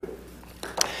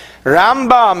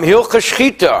Rambam, Hilchos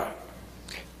Shechitah.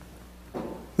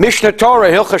 Mishnah Torah,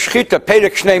 Hilchos Shechitah,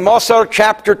 Perek Shnei Mosar,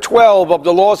 chapter 12 of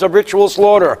the laws of ritual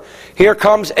slaughter. Here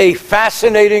comes a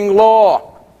fascinating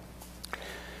law.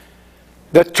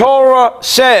 The Torah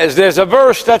says, there's a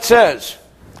verse that says,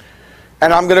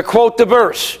 and I'm going to quote the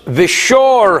verse,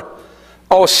 Vishor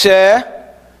oseh,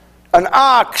 an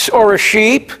ox or a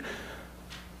sheep,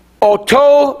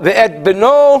 oto ve'et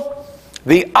beno,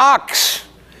 the ox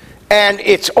and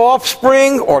its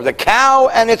offspring, or the cow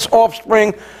and its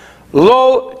offspring,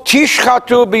 lo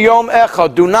tishchatu biyom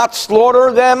echad, do not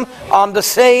slaughter them on the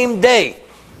same day.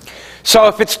 So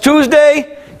if it's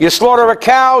Tuesday, you slaughter a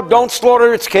cow, don't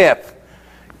slaughter its calf.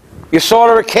 You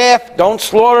slaughter a calf, don't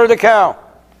slaughter the cow.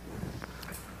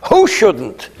 Who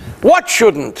shouldn't? What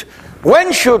shouldn't?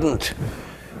 When shouldn't?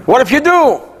 What if you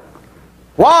do?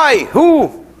 Why?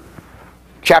 Who?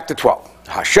 Chapter 12.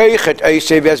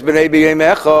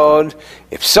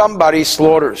 If somebody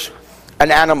slaughters an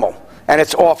animal and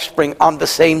its offspring on the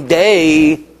same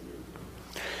day,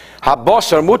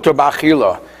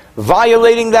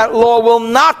 violating that law will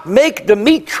not make the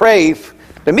meat treif.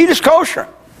 The meat is kosher.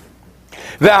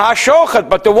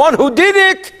 But the one who did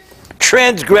it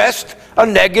transgressed a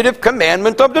negative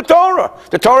commandment of the Torah.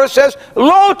 The Torah says,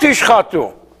 Lo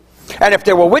tishchatu. And if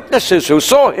there were witnesses who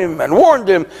saw him and warned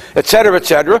him, etc.,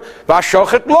 etc.,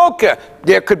 vashochet loke,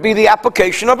 there could be the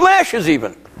application of lashes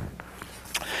even.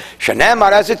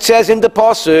 Shenemar, as it says in the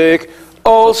pasuk,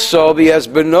 also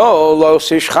v'yezbeno lo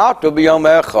tishchatu b'yom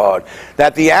echad,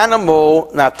 that the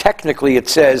animal, now technically it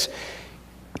says,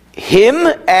 him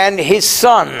and his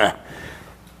son.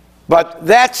 But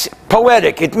that's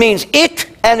poetic. It means it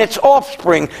and its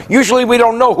offspring. Usually we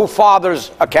don't know who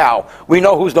fathers a cow. We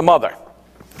know who's the mother.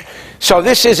 So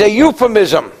this is a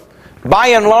euphemism, by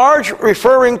and large,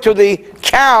 referring to the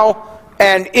cow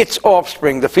and its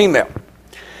offspring, the female.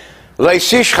 Now,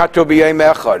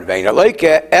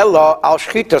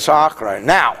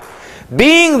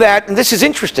 being that, and this is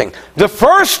interesting, the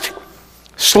first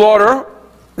slaughter,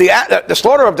 the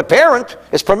slaughter of the parent,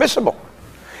 is permissible.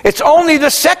 It's only the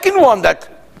second one that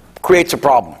creates a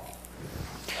problem.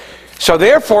 So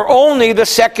therefore, only the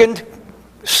second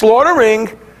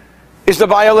slaughtering is the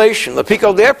violation.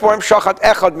 Therefore,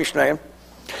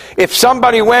 if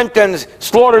somebody went and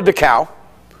slaughtered the cow,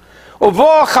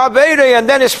 and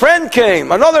then his friend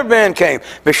came, another man came,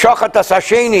 and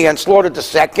slaughtered the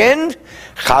second,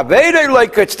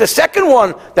 it's the second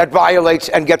one that violates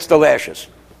and gets the lashes.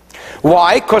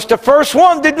 Why? Because the first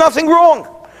one did nothing wrong.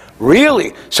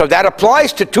 Really? So that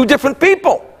applies to two different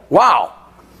people. Wow.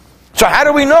 So how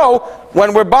do we know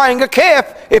when we're buying a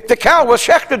calf if the cow was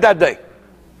shechted that day?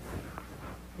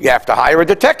 You have to hire a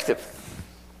detective.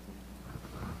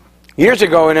 Years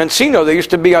ago in Encino, there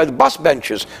used to be bus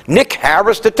benches. Nick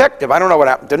Harris detective. I don't know what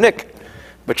happened to Nick,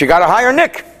 but you got to hire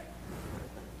Nick.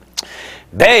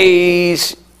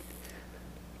 Beis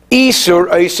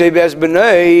Isur Eisev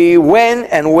Ezbenei. When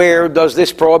and where does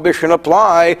this prohibition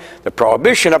apply? The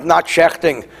prohibition of not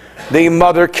shechting the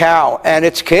mother cow and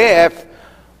its calf,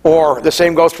 or the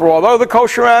same goes for all other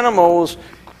kosher animals.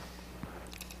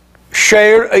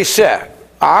 Sheir Eiseh,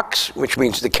 ox, which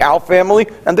means the cow family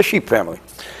and the sheep family.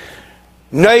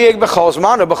 Neyeg b'chol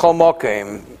zman b'chol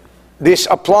mokem. This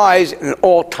applies in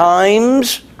all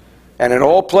times and in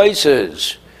all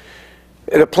places.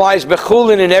 It applies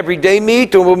bechulin in everyday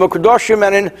meat,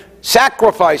 and in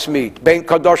sacrifice meat. Bein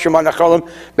kadoshim anacholim,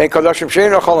 bein kadoshim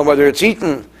shein acholim, whether it's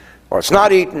eaten or it's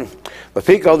not eaten.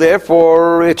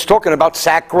 Therefore, it's talking about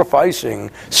sacrificing,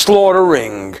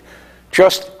 slaughtering,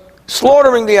 just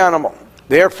slaughtering the animal.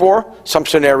 Therefore, some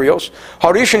scenarios.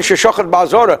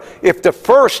 If the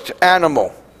first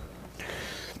animal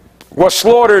was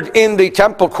slaughtered in the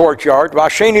temple courtyard,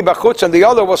 and the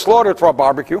other was slaughtered for a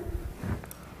barbecue.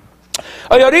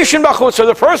 So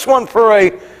the first one for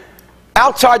a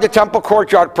outside the temple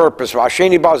courtyard purpose,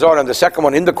 and the second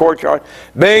one in the courtyard,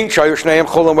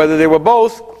 whether they were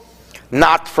both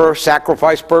not for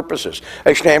sacrifice purposes,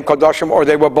 or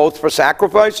they were both for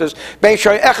sacrifices,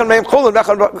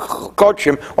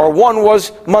 or one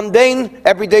was mundane,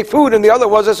 everyday food, and the other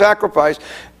was a sacrifice.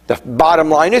 The bottom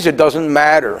line is, it doesn't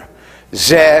matter.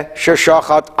 The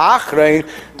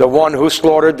one who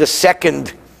slaughtered the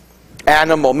second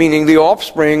animal, meaning the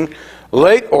offspring,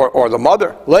 or the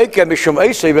mother,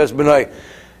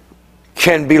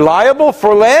 can be liable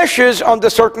for lashes under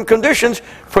certain conditions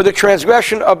for the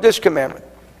transgression of this commandment.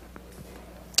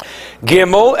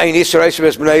 This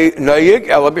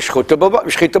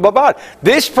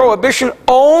prohibition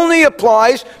only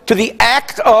applies to the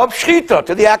act of shechitah,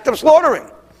 to the act of slaughtering.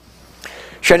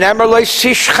 Shenemar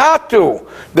le'sishchatu.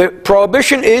 The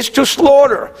prohibition is to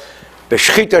slaughter. The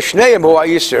Shechitah shneim hu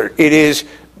ha'yisur. It is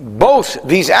both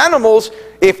these animals,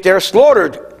 if they're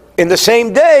slaughtered in the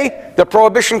same day, the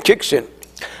prohibition kicks in.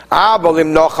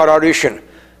 Avalim nochar arishin.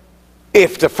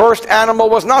 If the first animal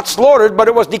was not slaughtered, but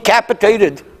it was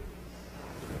decapitated,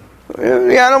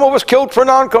 the animal was killed for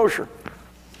non-kosher.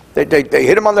 They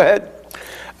hit him on the head.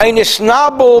 Ein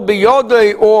isnabel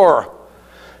biyodei, or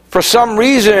for some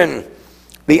reason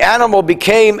the animal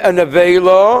became a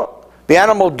nevela, the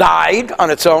animal died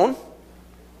on its own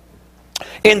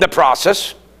in the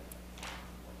process.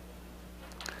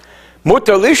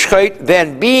 Mutar lishchet,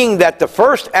 then being that the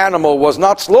first animal was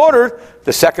not slaughtered,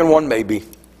 the second one may be.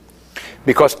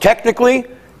 Because technically,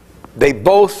 they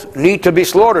both need to be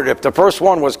slaughtered. If the first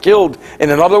one was killed in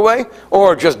another way,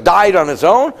 or just died on its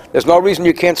own, there's no reason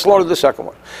you can't slaughter the second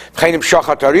one.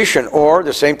 Or,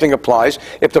 the same thing applies,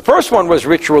 if the first one was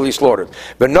ritually slaughtered,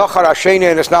 and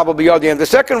the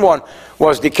second one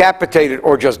was decapitated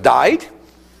or just died,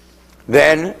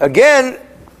 then again,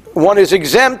 one is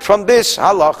exempt from this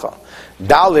halacha.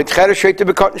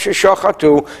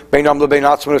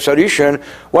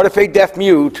 What if a deaf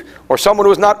mute, or someone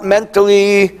who is not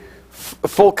mentally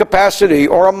full capacity,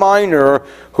 or a minor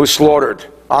who's slaughtered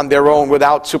on their own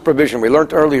without supervision? We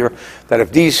learned earlier that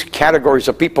if these categories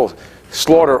of people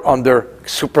slaughter under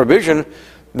supervision,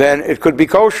 then it could be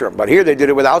kosher. But here they did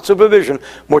it without supervision.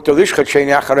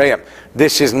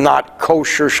 This is not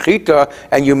kosher shechita,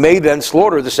 and you may then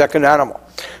slaughter the second animal.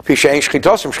 Because the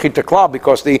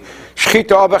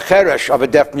shechita of a cheresh, of a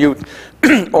deaf mute,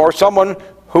 or someone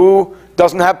who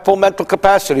doesn't have full mental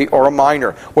capacity, or a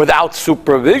minor, without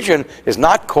supervision, is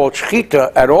not called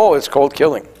shechita at all, it's called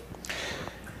killing.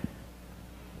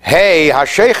 Hey,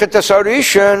 ha-shechitah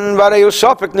sarishan v'arei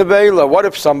usafek nevela. What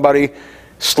if somebody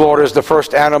slaughters the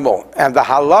first animal, and the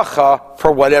halacha,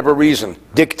 for whatever reason,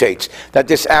 dictates that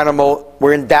this animal,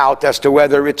 we're in doubt as to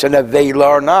whether it's an nevela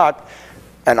or not?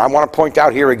 And I want to point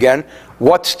out here again,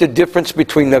 what's the difference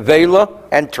between nevela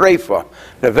and treifa?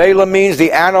 Nevela means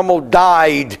the animal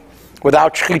died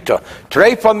without shechita.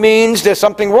 Treifa means there's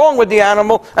something wrong with the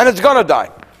animal and it's going to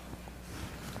die.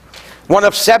 One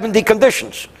of 70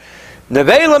 conditions.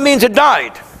 Nevela means it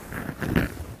died.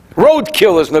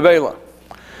 Roadkill is nevela.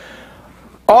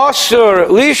 Asur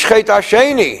lishchet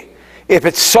asheni. If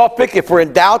it's sopik, if we're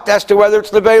in doubt as to whether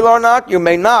it's nevela or not, you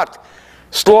may not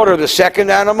slaughter the second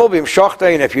animal. And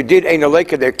if you did ein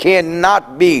aleka, there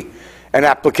cannot be an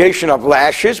application of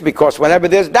lashes, because whenever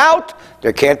there's doubt,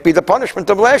 there can't be the punishment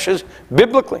of lashes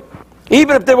biblically,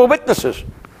 even if there were witnesses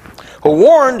who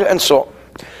warned and saw.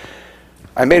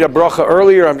 I made a bracha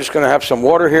earlier. I'm just going to have some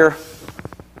water here.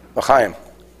 L'chaim.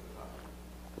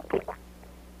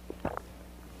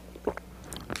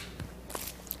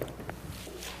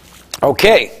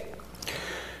 Okay.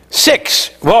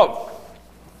 6. Well,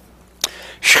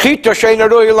 Shechitah she'eina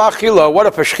ro'eh la'achila. What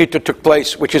if a shechitah took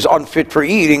place which is unfit for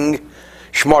eating?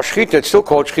 Shema shechitah, it's still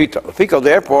called shechitah.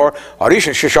 Therefore,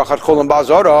 harishan sheshachat cholim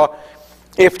ba'azara.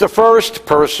 If the first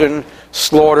person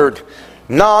slaughtered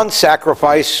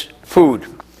non-sacrifice food,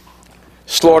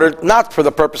 slaughtered not for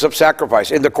the purpose of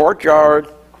sacrifice, in the courtyard,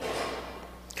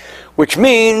 which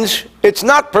means it's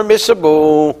not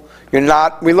permissible. You're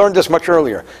not, we learned this much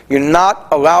earlier, you're not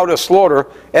allowed to slaughter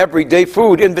everyday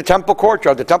food in the temple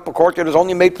courtyard. The temple courtyard is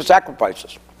only made for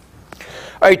sacrifices.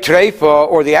 A treifa,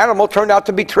 or the animal turned out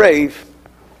to be treiv.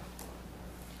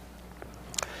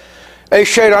 A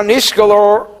sheiraniskal,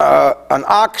 or an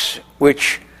ox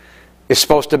which is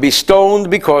supposed to be stoned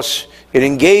because it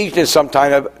engaged in some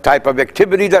type of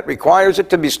activity that requires it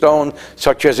to be stoned,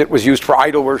 such as it was used for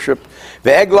idol worship. The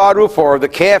eglaruf, or the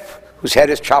calf whose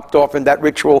head is chopped off in that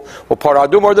ritual, or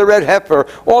paradum, or the red heifer,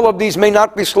 all of these may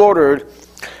not be slaughtered.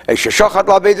 A sheshachat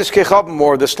lavedis kechavim,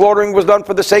 or the slaughtering was done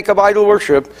for the sake of idol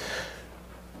worship.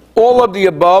 All of the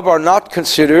above are not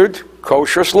considered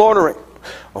kosher slaughtering.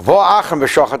 And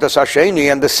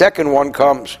the second one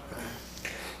comes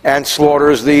and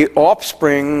slaughters the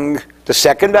offspring, the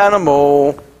second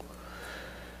animal,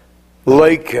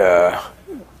 like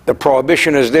the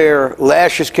prohibition is there,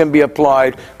 lashes can be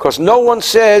applied, because no one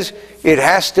says it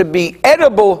has to be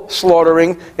edible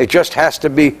slaughtering, it just has to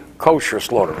be kosher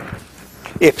slaughtering.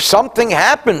 If something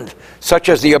happened, such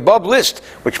as the above list,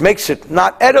 which makes it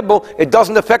not edible, it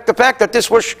doesn't affect the fact that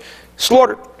this was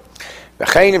slaughtered.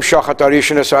 Similarly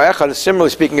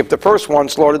speaking, if the first one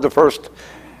slaughtered the first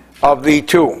of the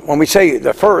two, when we say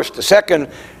the first, the second,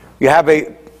 you have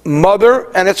a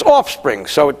mother and its offspring,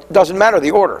 so it doesn't matter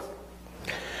the order.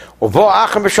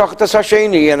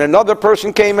 And another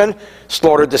person came and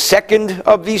slaughtered the second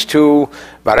of these two,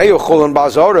 and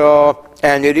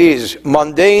and it is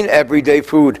mundane, everyday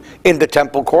food in the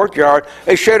temple courtyard,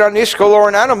 a shera niskol, or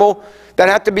an animal that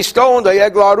had to be stoned, a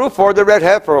egla aruf, or the red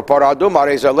heifer, or paradum,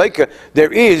 areza leka,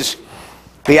 there is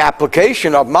the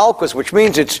application of malchus, which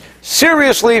means it's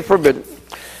seriously forbidden.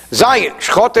 Zayin,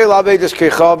 shchote lavedes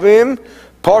kechavim,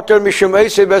 parter mishum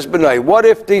esev es b'nai. What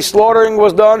if the slaughtering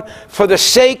was done for the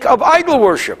sake of idol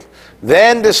worship?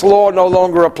 Then this law no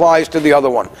longer applies to the other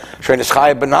one.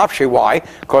 Why?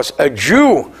 Because a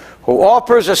Jew who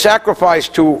offers a sacrifice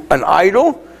to an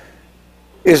idol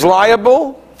is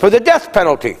liable for the death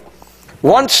penalty.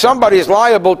 Once somebody is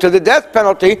liable to the death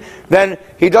penalty, then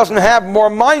he doesn't have more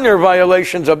minor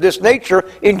violations of this nature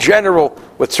in general,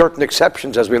 with certain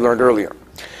exceptions, as we learned earlier.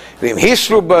 However,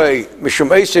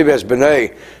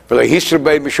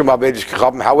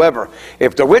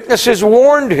 if the witnesses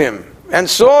warned him and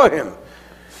saw him,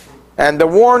 and the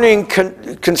warning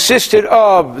consisted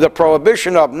of the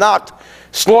prohibition of not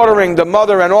slaughtering the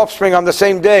mother and offspring on the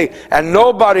same day, and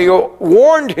nobody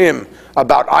warned him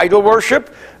about idol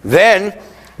worship, then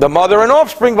the mother and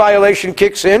offspring violation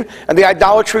kicks in, and the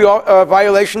idolatry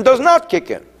violation does not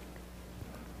kick in.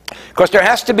 Because there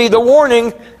has to be the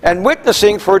warning and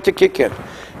witnessing for it to kick in.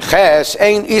 This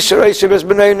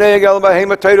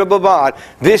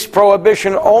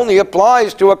prohibition only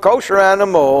applies to a kosher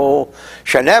animal.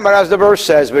 As the verse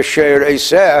says,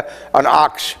 an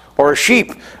ox or a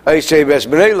sheep, it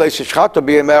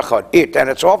and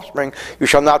its offspring you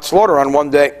shall not slaughter on one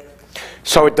day.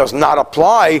 So it does not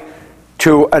apply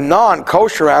to a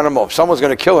non-kosher animal. If someone's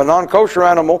going to kill a non-kosher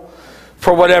animal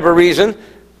for whatever reason,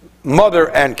 mother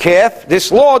and calf,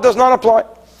 this law does not apply.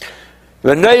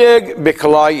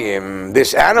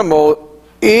 This animal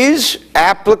is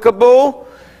applicable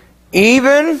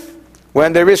even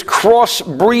when there is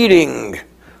cross-breeding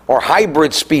or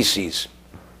hybrid species.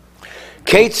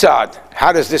 Ketzad,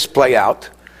 how does this play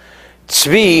out?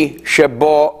 Tzvi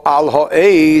shebo al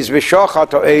ha'ez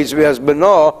v'shachat ha'ez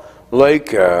v'ezbeno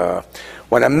leika.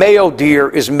 When a male deer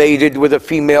is mated with a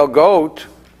female goat,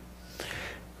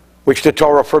 which the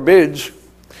Torah forbids,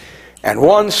 and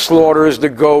one slaughters the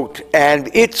goat and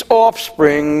its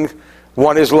offspring,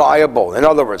 one is liable. In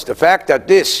other words, the fact that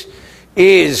this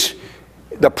is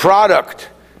the product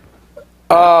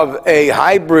of a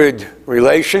hybrid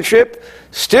relationship,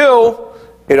 still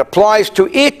it applies to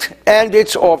it and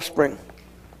its offspring.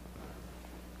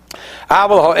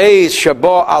 However,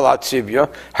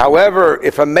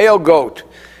 if a male goat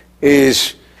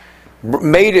is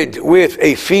mated with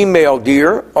a female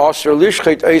deer,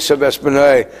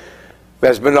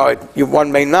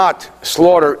 one may not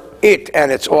slaughter it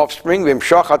and its offspring,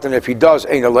 and if he does,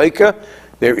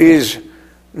 there is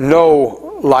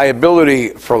no liability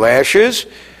for lashes.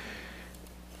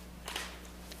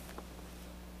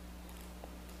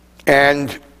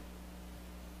 And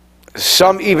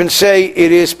some even say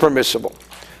it is permissible.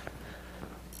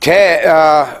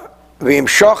 Why?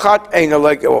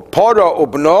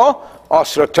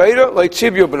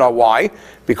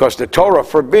 Because the Torah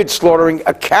forbids slaughtering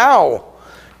a cow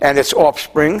and its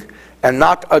offspring, and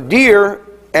not a deer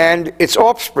and its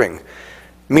offspring.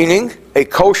 Meaning a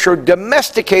kosher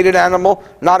domesticated animal,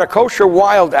 not a kosher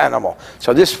wild animal.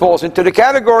 So this falls into the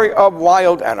category of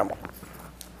wild animal.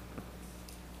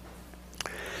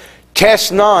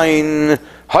 Test 9.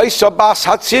 What if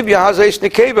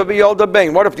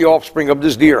the offspring of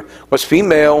this deer was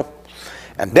female,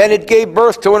 and then it gave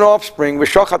birth to an offspring,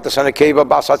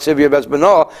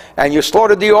 and you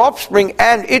slaughtered the offspring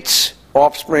and its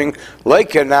offspring,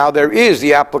 now there is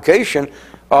the application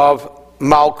of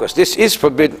malchus. This is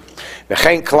forbidden.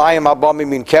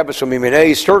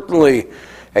 Certainly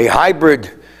a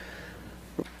hybrid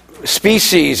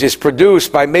species is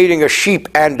produced by mating a sheep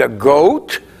and a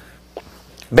goat,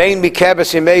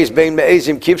 regardless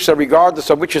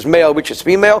of which is male, which is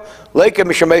female.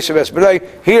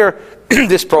 Here,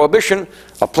 this prohibition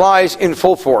applies in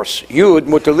full force.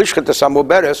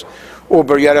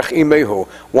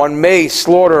 One may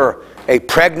slaughter a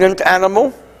pregnant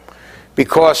animal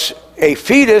because a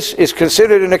fetus is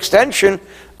considered an extension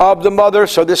of the mother,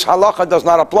 so this halacha does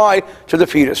not apply to the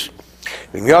fetus.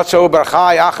 We learned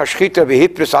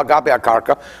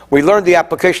the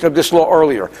application of this law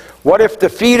earlier. What if the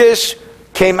fetus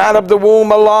came out of the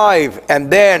womb alive and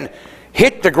then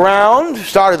hit the ground,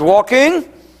 started walking?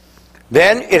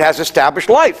 Then it has established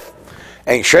life.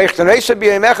 Then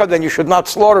you should not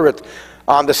slaughter it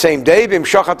on the same day,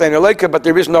 but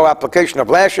there is no application of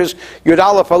lashes. In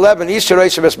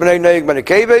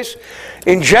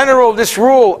general, this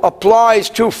rule applies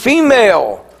to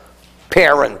female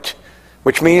parent,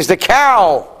 which means the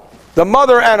cow the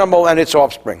mother animal and its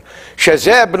offspring.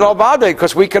 Shezeh b'no vade,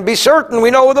 because we can be certain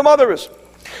we know who the mother is.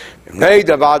 And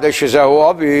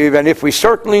if we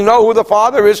certainly know who the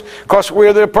father is, because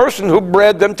we're the person who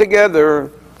bred them together,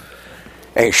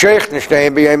 then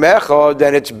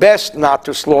it's best not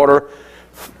to slaughter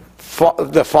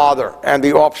the father and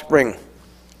the offspring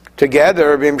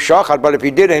together. But if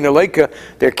he did,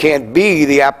 there can't be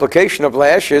the application of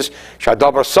lashes, because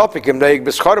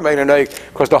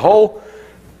the whole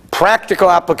practical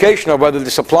application of whether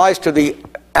this applies to the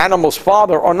animal's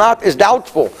father or not is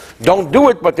doubtful. Don't do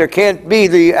it, but there can't be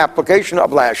the application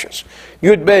of lashes.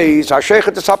 Yud Beis,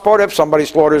 if somebody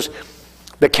slaughters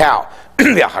the cow,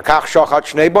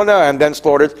 and then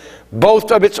slaughtered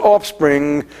both of its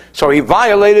offspring, so he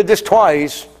violated this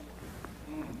twice.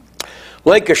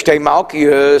 With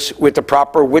the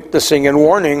proper witnessing and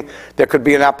warning, there could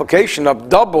be an application of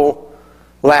double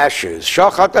lashes.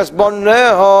 What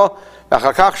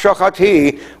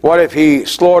if he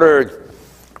slaughtered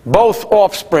both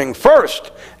offspring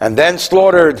first and then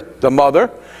slaughtered the mother?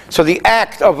 So the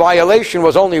act of violation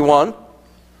was only one,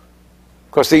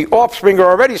 because the offspring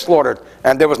are already slaughtered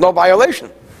and there was no violation.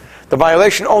 The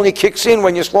violation only kicks in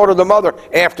when you slaughter the mother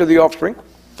after the offspring.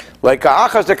 Like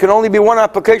achas, there can only be one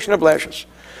application of lashes.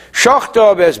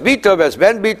 Shechitah ves bita ves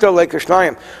ben bita like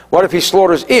shnayim. What if he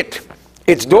slaughters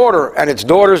its daughter and its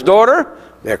daughter's daughter?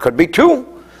 There could be two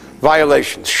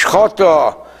violations.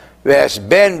 Shechitah ves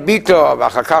ben bita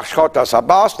v'achakach shechitah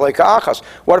sabas like achas.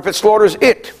 What if it slaughters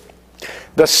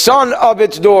the son of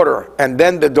its daughter, and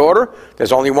then the daughter?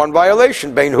 There's only one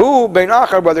violation. Bein hu, bein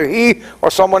achar, whether he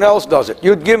or someone else does it.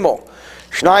 Yud Gimel.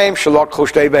 Shnayim shalok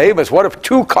chushtei behemoths. What if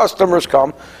two customers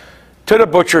come to the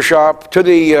butcher shop, to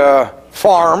the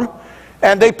farm,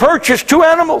 and they purchase two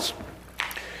animals?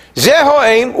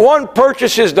 Zehoim, one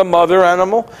purchases the mother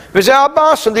animal, v'zeh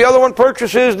abbas, and the other one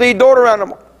purchases the daughter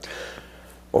animal.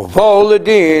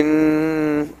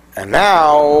 Uvoladin, and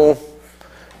now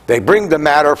they bring the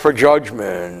matter for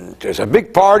judgment. There's a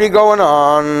big party going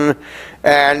on,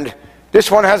 and this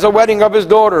one has a wedding of his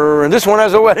daughter, and this one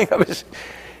has a wedding of his...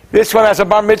 This one has a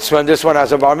bar mitzvah, and this one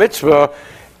has a bar mitzvah.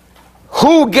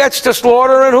 Who gets to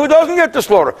slaughter and who doesn't get to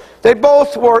slaughter? They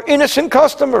both were innocent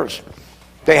customers.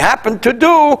 They happened to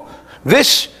do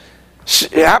this,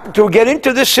 happened to get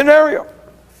into this scenario.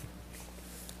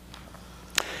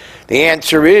 The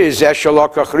answer is, the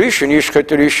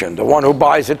one who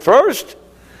buys it first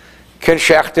can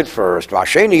shecht it first.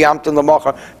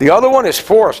 The other one is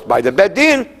forced by the Beit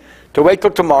Din to wait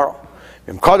till tomorrow.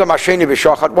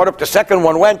 What if the second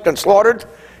one went and slaughtered?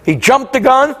 He jumped the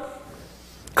gun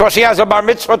because he has a bar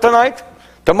mitzvah tonight.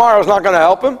 Tomorrow's not going to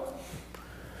help him.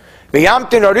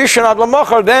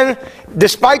 Then,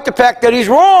 despite the fact that he's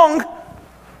wrong,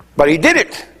 but he did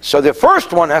it. So the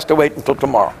first one has to wait until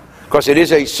tomorrow, because it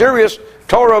is a serious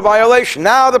Torah violation.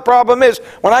 Now the problem is,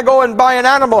 when I go and buy an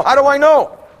animal, how do I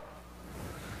know?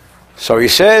 So he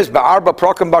says, "Ba'arba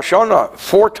prokim bashana,"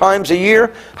 4 times a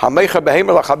year.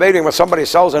 When somebody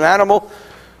sells an animal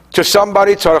to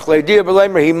somebody,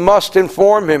 he must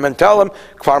inform him and tell him,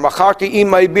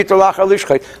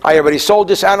 "I already sold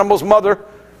this animal's mother,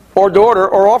 or daughter,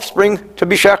 or offspring to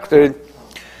be shechted."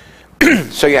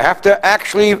 So you have to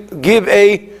actually give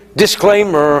a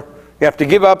disclaimer. You have to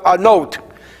give up a note.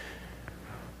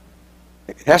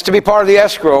 It has to be part of the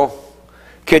escrow.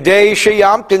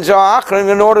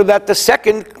 In order that the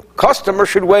second customer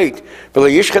should wait.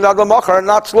 And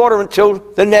not slaughter until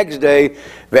the next day.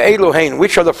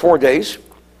 Which are the 4 days?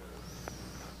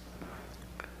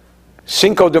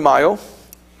 Cinco de Mayo,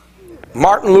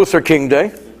 Martin Luther King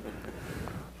Day.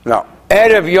 Now,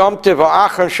 Erev Yom Tov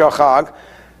Ha'achar Shachag,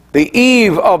 the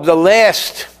eve of the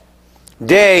last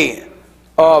day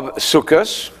of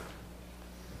Sukkot,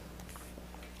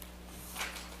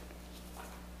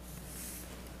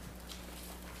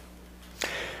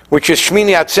 which is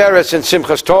Shmini Atzeres and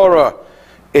Simchas Torah.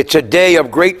 It's a day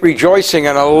of great rejoicing,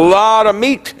 and a lot of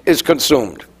meat is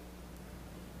consumed.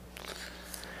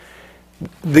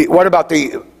 What about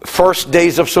the first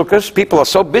days of Sukkot? People are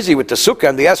so busy with the Sukkah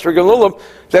and the Esrog and Lulav,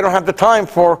 they don't have the time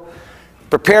for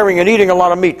preparing and eating a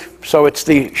lot of meat. So it's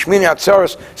the Shmini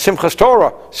Atzeres Simchas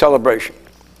Torah celebration.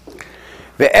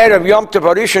 The Erev Yom Tov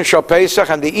Harishon Shel Pesach,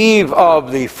 and the eve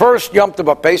of the first Yom Tov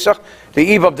of Pesach, the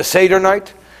eve of the Seder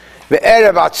night. The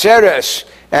Erev Atzeres,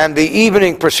 and the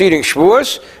evening preceding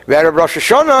Shavuos. The Erev Rosh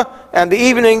Hashanah, and the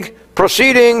evening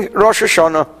preceding Rosh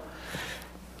Hashanah.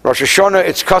 Rosh Hashanah,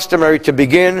 it's customary to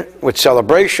begin with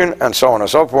celebration, and so on and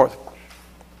so forth.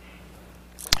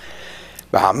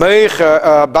 Bamed,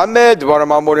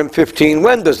 Dvarim Amurim 15.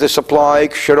 When does this apply?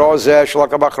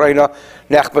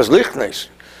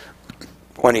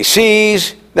 when he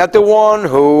sees that the one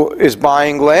who is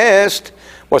buying last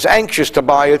was anxious to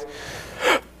buy it,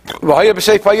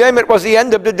 it was the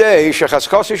end of the day.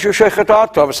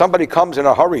 If somebody comes in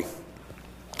a hurry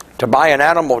to buy an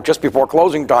animal just before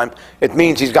closing time, it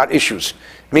means he's got issues.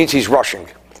 It means he's rushing.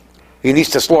 He needs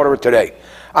to slaughter it today.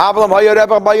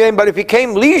 But if he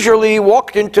came leisurely,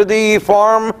 walked into the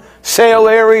farm sale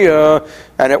area,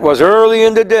 and it was early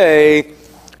in the day,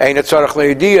 he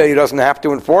doesn't have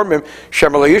to inform him,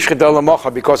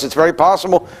 because it's very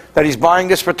possible that he's buying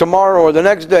this for tomorrow or the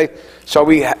next day. So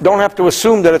we don't have to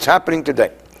assume that it's happening today.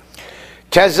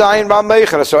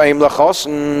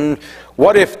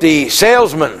 What if the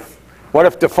salesman, what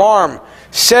if the farm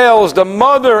sells the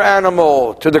mother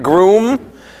animal to the groom,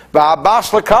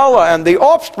 and the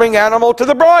offspring animal to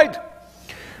the bride?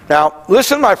 Now,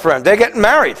 listen, my friend, they're getting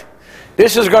married.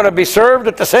 This is going to be served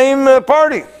at the same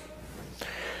party.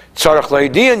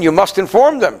 You must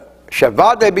inform them.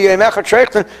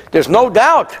 There's no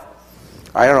doubt.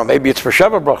 I don't know, maybe it's for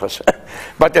Sheva Brachas.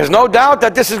 But there's no doubt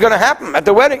that this is going to happen at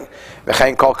the wedding.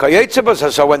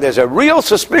 So when there's a real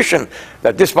suspicion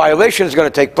that this violation is going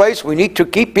to take place, we need to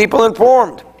keep people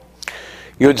informed.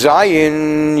 Now,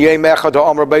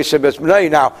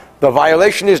 the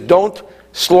violation is don't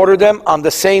slaughter them on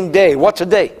the same day. What's a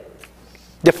day?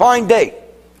 Define day.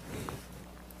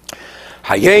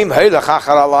 Like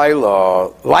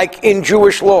in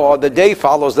Jewish law, the day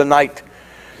follows the night.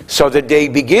 So the day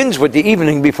begins with the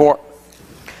evening before.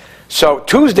 So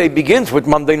Tuesday begins with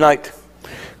Monday night.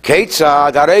 If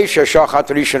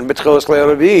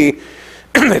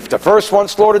the first one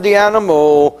slaughtered the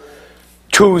animal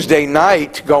Tuesday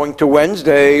night going to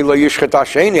Wednesday, the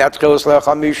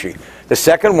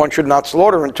second one should not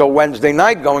slaughter until Wednesday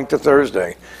night going to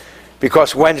Thursday,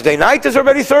 because Wednesday night is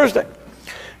already Thursday.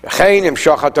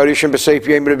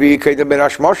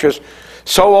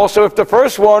 So also if the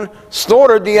first one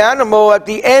slaughtered the animal at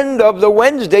the end of the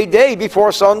Wednesday day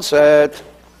before sunset,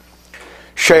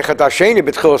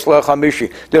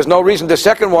 there's no reason the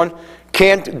second one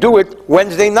can't do it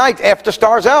Wednesday night after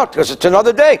stars out, because it's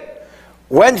another day.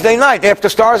 Wednesday night after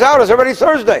stars out is already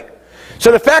Thursday.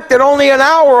 So the fact that only an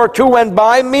hour or two went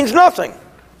by means nothing.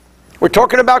 We're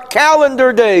talking about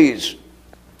calendar days.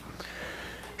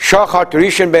 What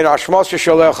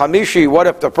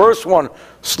if the first one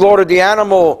slaughtered the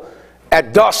animal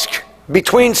at dusk,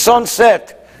 between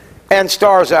sunset and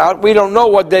stars out? We don't know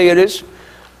what day it is.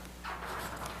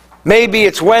 Maybe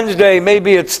it's Wednesday,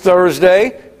 maybe it's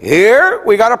Thursday. Here,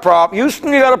 we got a problem.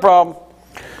 Houston, you got a problem.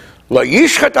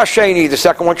 The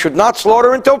second one should not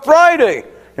slaughter until Friday,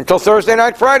 until Thursday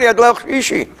night, Friday, at Leil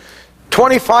Shishi,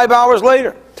 25 hours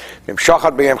later.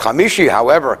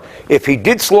 However, if he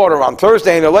did slaughter on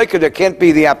Thursday in the lake, there can't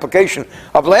be the application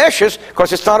of lashes,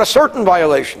 because it's not a certain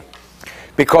violation.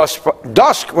 Because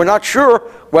dusk, we're not sure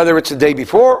whether it's the day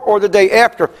before or the day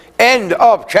after. End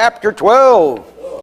of chapter 12.